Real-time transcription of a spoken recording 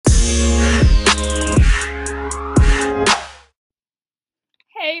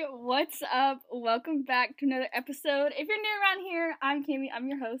What's up? Welcome back to another episode. If you're new around here, I'm Cami, I'm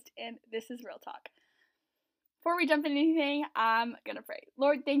your host, and this is Real Talk. Before we jump into anything, I'm gonna pray.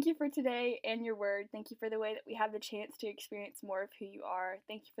 Lord, thank you for today and your word. Thank you for the way that we have the chance to experience more of who you are.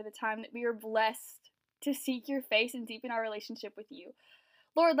 Thank you for the time that we are blessed to seek your face and deepen our relationship with you.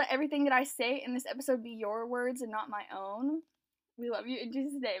 Lord, let everything that I say in this episode be your words and not my own. We love you in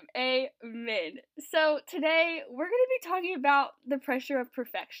Jesus' name. Amen. So today we're going to be talking about the pressure of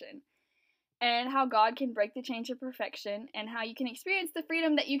perfection and how God can break the chains of perfection and how you can experience the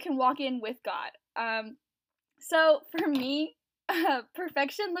freedom that you can walk in with God. So for me,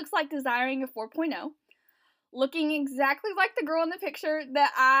 perfection looks like desiring a 4.0, looking exactly like the girl in the picture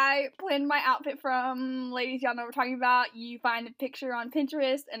that I planned my outfit from. Ladies, y'all know what we're talking about. You find the picture on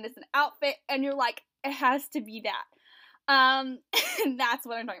Pinterest and it's an outfit and you're like, it has to be that. That's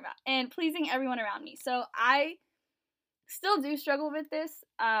what I'm talking about. And pleasing everyone around me. So I still do struggle with this,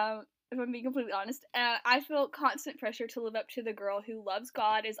 if I'm being completely honest. I feel constant pressure to live up to the girl who loves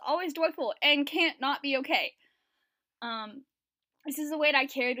God, is always joyful, and can't not be okay. This is a weight I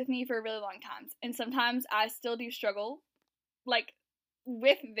carried with me for a really long time. And sometimes I still do struggle,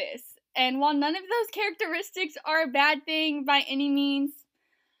 with this. And while none of those characteristics are a bad thing by any means,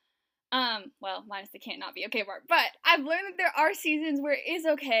 minus the can't not be okay part, but I've learned that there are seasons where it is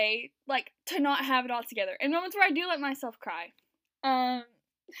okay, to not have it all together, and moments where I do let myself cry.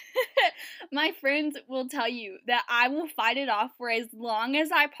 My friends will tell you that I will fight it off for as long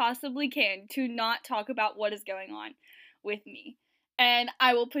as I possibly can to not talk about what is going on with me. And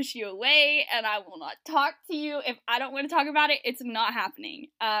I will push you away, and I will not talk to you. If I don't want to talk about it, it's not happening.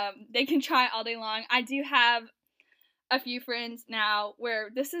 They can try all day long. I do have a few friends now where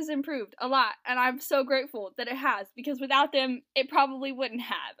this has improved a lot, and I'm so grateful that it has, because without them, it probably wouldn't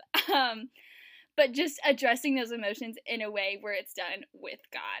have. But just addressing those emotions in a way where it's done with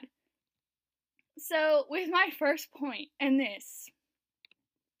God. So, with my first point in this,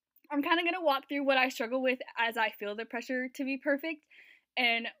 I'm kind of going to walk through what I struggle with as I feel the pressure to be perfect,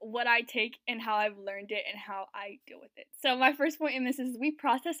 and what I take and how I've learned it and how I deal with it. So, my first point in this is we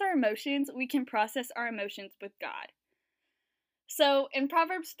process our emotions. We can process our emotions with God. So in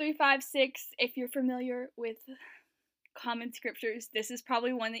Proverbs 3:5-6, if you're familiar with common scriptures, this is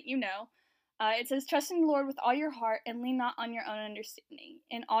probably one that you know. It says, trust in the Lord with all your heart and lean not on your own understanding.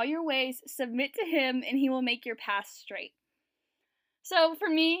 In all your ways, submit to him and he will make your path straight. So for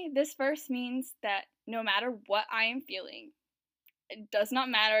me, this verse means that no matter what I am feeling, it does not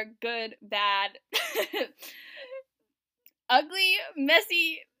matter, good, bad, ugly,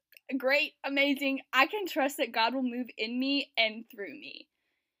 messy, great, amazing, I can trust that God will move in me and through me.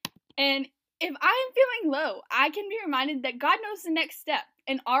 And if I am feeling low, I can be reminded that God knows the next step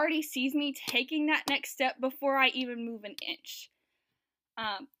and already sees me taking that next step before I even move an inch.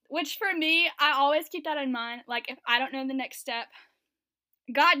 Which for me, I always keep that in mind. If I don't know the next step,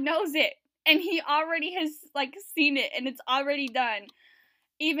 God knows it. And he already has, seen it and it's already done.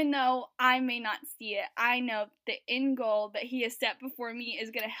 Even though I may not see it, I know the end goal that he has set before me is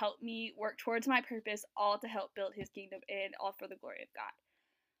going to help me work towards my purpose, all to help build his kingdom and all for the glory of God.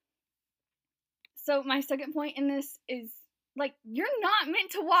 So my second point in this is, you're not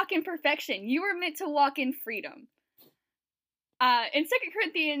meant to walk in perfection. You are meant to walk in freedom. In 2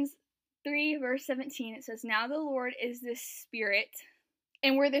 Corinthians 3, verse 17, it says, now the Lord is the Spirit,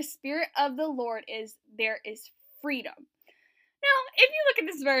 and where the Spirit of the Lord is, there is freedom. Now, if you look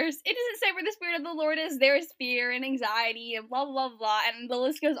at this verse, it doesn't say where the Spirit of the Lord is, there is fear and anxiety and blah, blah, blah, and the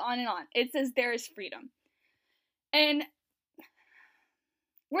list goes on and on. It says there is freedom. And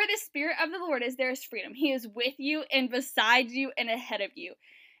where the Spirit of the Lord is, there is freedom. He is with you and beside you and ahead of you.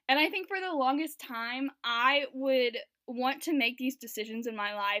 And I think for the longest time, I would want to make these decisions in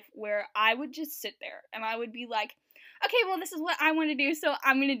my life where I would just sit there and I would be like, okay, well, this is what I want to do, so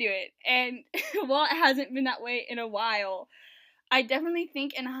I'm going to do it. And while it hasn't been that way in a while, I definitely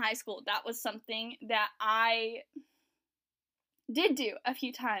think in high school that was something that I did do a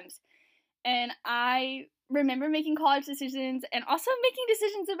few times. And I remember making college decisions and also making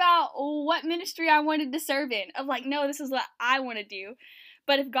decisions about what ministry I wanted to serve in. Of no, this is what I want to do.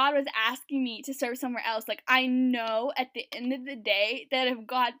 But if God was asking me to serve somewhere else, I know at the end of the day that if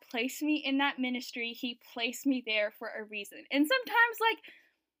God placed me in that ministry, he placed me there for a reason. And sometimes,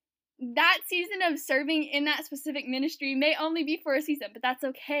 that season of serving in that specific ministry may only be for a season, but that's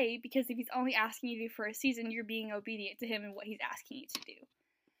okay, because if he's only asking you to do for a season, you're being obedient to him and what he's asking you to do.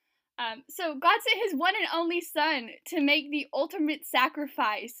 So God sent his one and only son to make the ultimate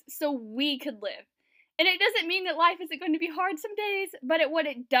sacrifice so we could live. And it doesn't mean that life isn't going to be hard some days, but what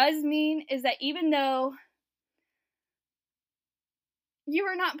it does mean is that even though you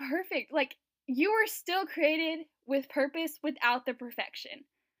are not perfect. Like, you are still created with purpose without the perfection.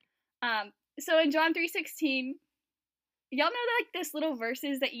 So in John 3:16, y'all know like this little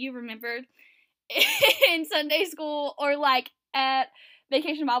verses that you remembered in Sunday school or like at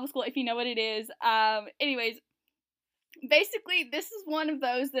Vacation Bible School, if you know what it is. Anyways, basically this is one of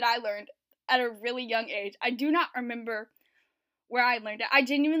those that I learned at a really young age. I do not remember where I learned it. I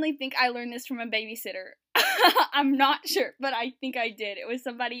genuinely think I learned this from a babysitter. I'm not sure, but I think I did. It was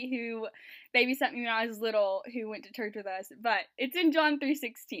somebody who babysat me when I was little who went to church with us. But it's in John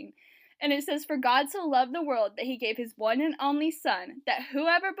 3:16. And it says, "For God so loved the world that he gave his one and only Son, that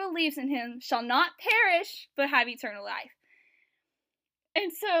whoever believes in him shall not perish, but have eternal life."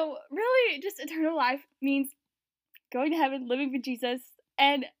 And so, really, just eternal life means going to heaven, living with Jesus.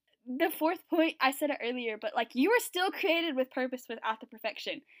 And the fourth point, I said it earlier, but like, you are still created with purpose without the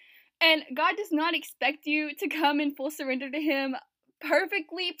perfection. And God does not expect you to come in full surrender to him,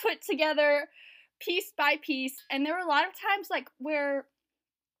 perfectly put together, piece by piece. And there were a lot of times like where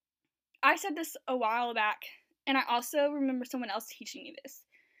I said this a while back, and I also remember someone else teaching me this.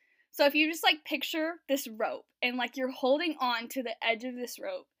 So if you just like picture this rope and like you're holding on to the edge of this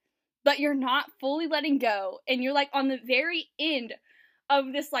rope, but you're not fully letting go, and you're like on the very end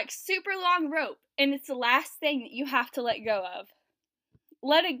of this like super long rope, and it's the last thing that you have to let go of.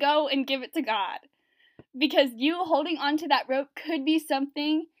 Let it go and give it to God. Because you holding on to that rope could be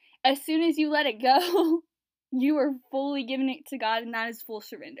something, as soon as you let it go, you are fully giving it to God, and that is full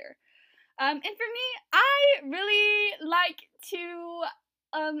surrender. And for me, I really like to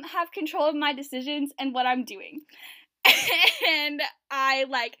have control of my decisions and what I'm doing. And I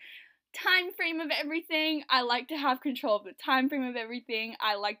like time frame of everything. I like to have control of the time frame of everything.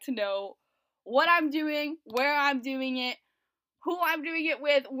 I like to know what I'm doing, where I'm doing it, who I'm doing it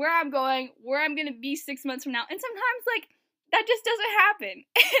with, where I'm going, where I'm gonna be 6 months from now. And sometimes, like, that just doesn't happen,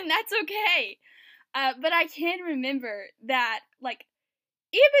 and that's okay. But I can remember that, like,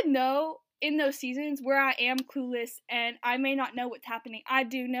 even though in those seasons where I am clueless and I may not know what's happening, I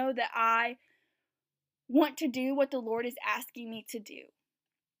do know that I want to do what the Lord is asking me to do.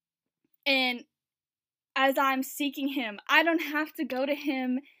 And as I'm seeking him, I don't have to go to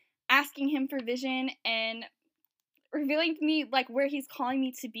him asking him for vision and revealing to me like where he's calling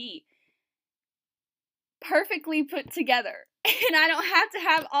me to be. Perfectly put together. And I don't have to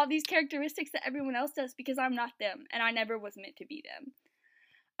have all these characteristics that everyone else does, because I'm not them, and I never was meant to be them.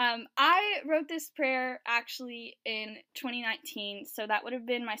 I wrote this prayer actually in 2019, so that would have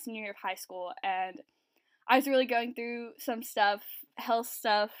been my senior year of high school, and I was really going through some stuff, health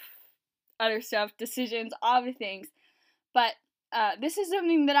stuff, other stuff, decisions, all the things. But this is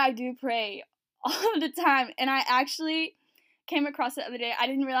something that I do pray all the time, and I actually came across it the other day. I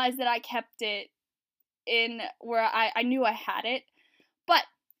didn't realize that I kept it in where I knew I had it, but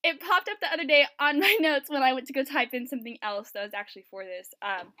it popped up the other day on my notes when I went to go type in something else that was actually for this.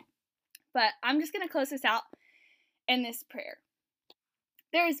 But I'm just going to close this out in this prayer.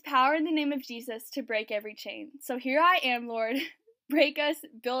 There is power in the name of Jesus to break every chain. So here I am, Lord. Break us,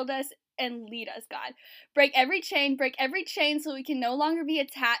 build us, and lead us, God. Break every chain so we can no longer be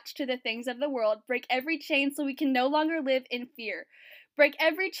attached to the things of the world. Break every chain so we can no longer live in fear. Break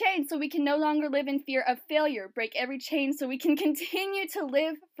every chain so we can no longer live in fear of failure. Break every chain so we can continue to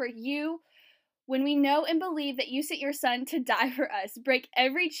live for you when we know and believe that you sent your Son to die for us. Break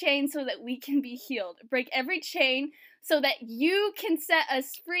every chain so that we can be healed. Break every chain so that you can set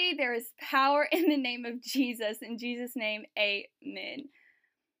us free. There is power in the name of Jesus. In Jesus' name, amen.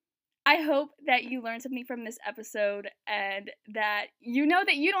 I hope that you learned something from this episode, and that you know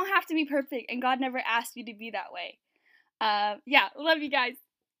that you don't have to be perfect, and God never asked you to be that way. Yeah, love you guys.